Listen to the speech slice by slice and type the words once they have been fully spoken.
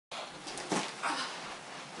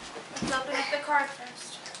card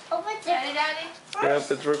first. Open the Daddy?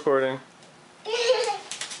 Yep, it's recording.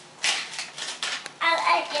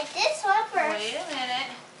 I get this one first. Wait a minute.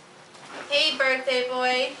 Hey, birthday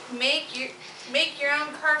boy, make your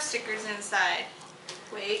own car stickers inside.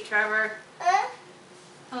 Wait, Trevor. Huh?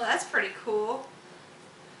 Oh, that's pretty cool.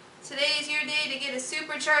 Today is your day to get a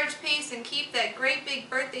supercharged pace and keep that great big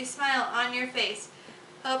birthday smile on your face.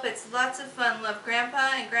 Hope it's lots of fun. Love,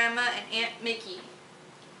 Grandpa and Grandma and Aunt Mickie.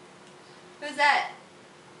 Who's that?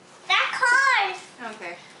 That card.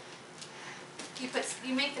 Okay.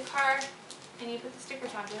 You make the card and you put the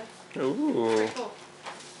stickers onto it. Ooh. Pretty cool.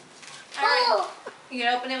 Alright. You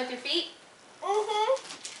gonna open it with your feet? Mm-hmm.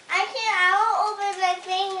 I will open my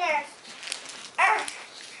fingers.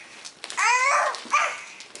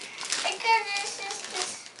 Because this is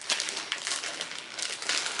this.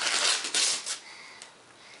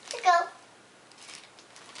 Let's go.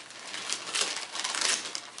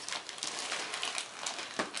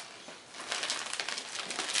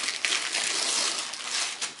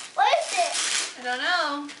 What is it? I don't know.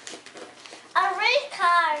 A red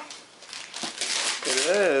card. It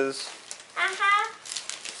is.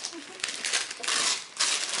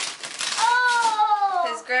 Oh!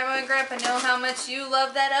 Does Grandma and Grandpa know how much you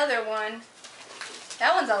love that other one?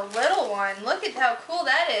 That one's a little one. Look at how cool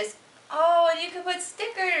that is. Oh, and you can put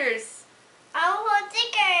stickers. I want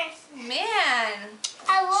stickers. Man.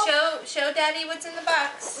 I want Show Daddy what's in the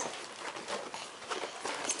box.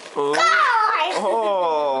 Ooh. cars.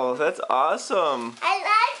 Oh, that's awesome. I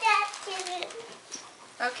like that too.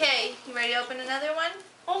 Okay, you ready to open another one?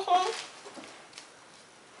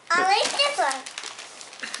 I like this one.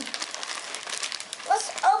 Let's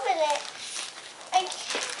open it.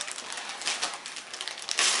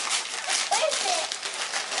 What is it?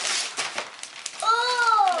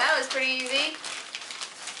 Oh! That was pretty easy.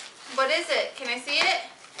 What is it? Can I see it?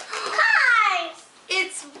 Cars!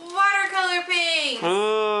 It's watercolor paint.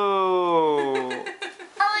 Ooh.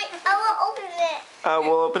 I will open it.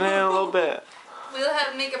 We'll open it in a little bit. We'll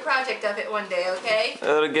have to make a project of it one day, okay?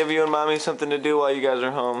 It'll give you and Mommy something to do while you guys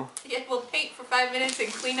are home. Yeah, we'll paint for 5 minutes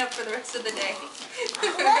and clean up for the rest of the day.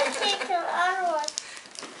 Let's take the other one.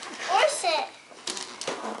 Where's it?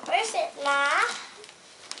 Where's it, Ma?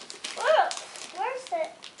 Look, where's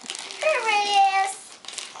it? Here it is.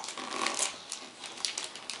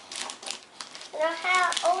 Now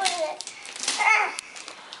how to open it.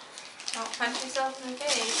 Don't punch yourself in the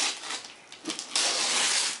face.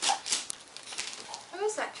 Who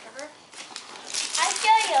is that, Trevor? I'll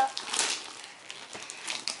show you.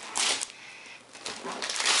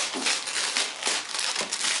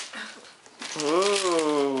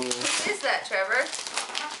 Ooh. Who is that, Trevor?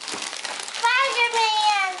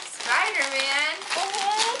 Spider-Man. Spider-Man?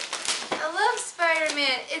 I love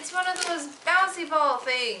Spider-Man. It's one of those bouncy ball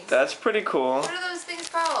things. That's pretty cool. What are those things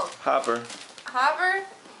called? Hopper. Hopper?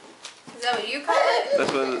 Is that what you call it?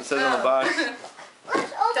 That's what it says on the box.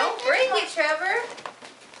 Let's open Don't this break one. it, Trevor.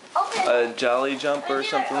 Open it. A jolly jump or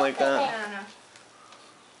something like I that. don't know.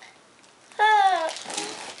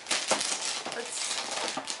 Let's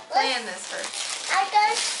plan this first. I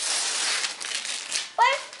got.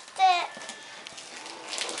 Where's it?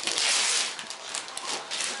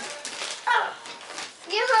 Oh,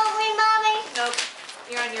 you help me, Mommy. Nope.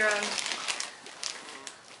 You're on your own.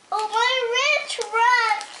 Oh, my rich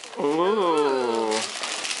rat. Ooh.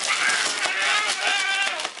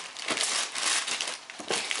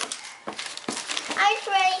 Ice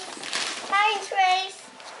race. Ice race.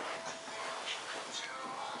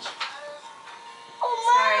 Oh,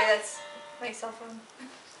 Sorry, Mom. that's my cell phone.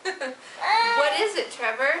 What is it,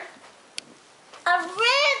 Trevor? A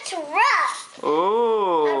rich rat.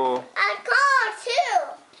 Ooh. A car, too.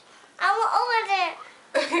 I will open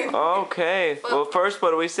it. Okay. Well, first,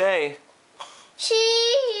 what do we say?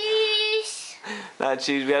 Cheese. Not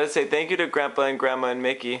cheese. We gotta say thank you to Grandpa and Grandma and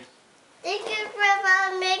Mickie. Thank you,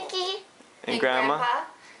 Grandpa Mickie. And Grandma. Grandpa.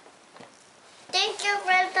 Thank you,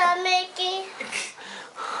 Grandpa Mickie.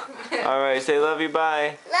 Alright, say love you,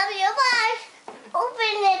 bye. Love you, bye. Open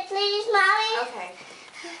it, please, Mommy. Okay.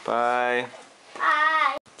 Bye.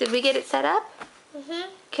 Bye. Did we get it set up?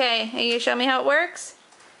 Okay, are you gonna show me how it works?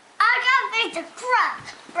 I gotta make the truck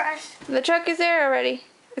first. The truck is there already.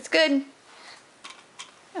 It's good.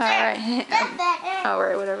 Alright.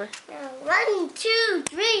 Alright, whatever. 1, 2,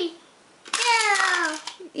 3. Yeah.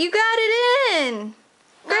 You got it in!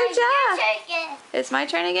 Great job! Take it. It's my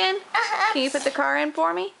turn again? Can you put the car in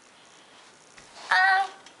for me?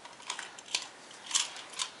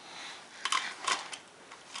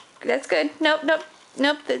 That's good. Nope, nope,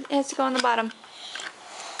 nope. It has to go on the bottom.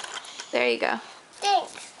 There you go.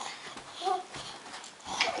 Thanks.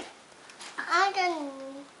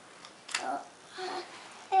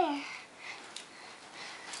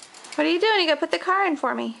 What are you doing? You gotta put the car in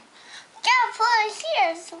for me. Gotta put it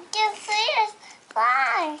here so we can see it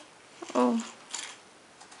fly. Oh.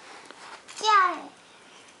 Got it.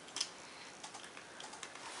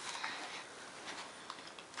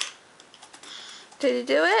 Did you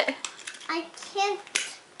do it? I can't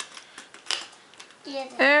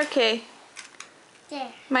get it. Okay.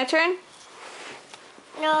 There. My turn?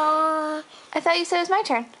 No. I thought you said it was my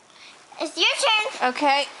turn. It's your turn.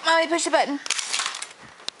 Okay. Mommy, push the button.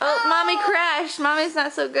 Oh, Mommy crashed. Mommy's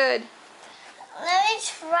not so good. Let me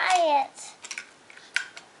try it.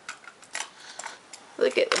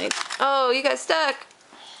 Look at me. Oh, you got stuck.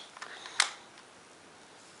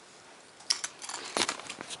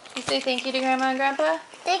 You say thank you to Grandma and Grandpa?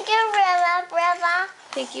 Thank you, Grandma.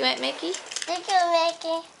 Thank you, Aunt Mickie. Thank you,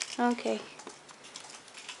 Mickie. Okay.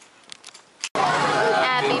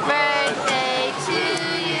 Happy birthday to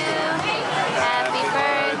you. Happy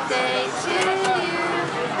birthday to you.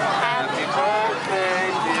 Happy birthday,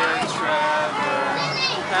 dear Trevor.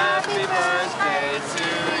 Happy birthday to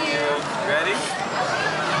you. Ready?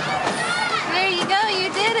 There you go. You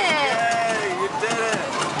did it. Yay, you did it.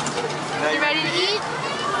 Now You ready to eat?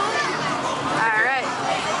 All right.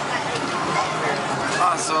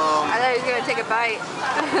 Awesome. I thought he was gonna take a bite.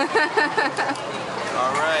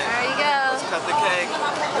 All right. There you go. Let's cut the cake.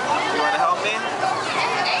 You want to help me? I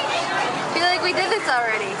feel like we did this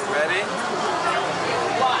already. Ready?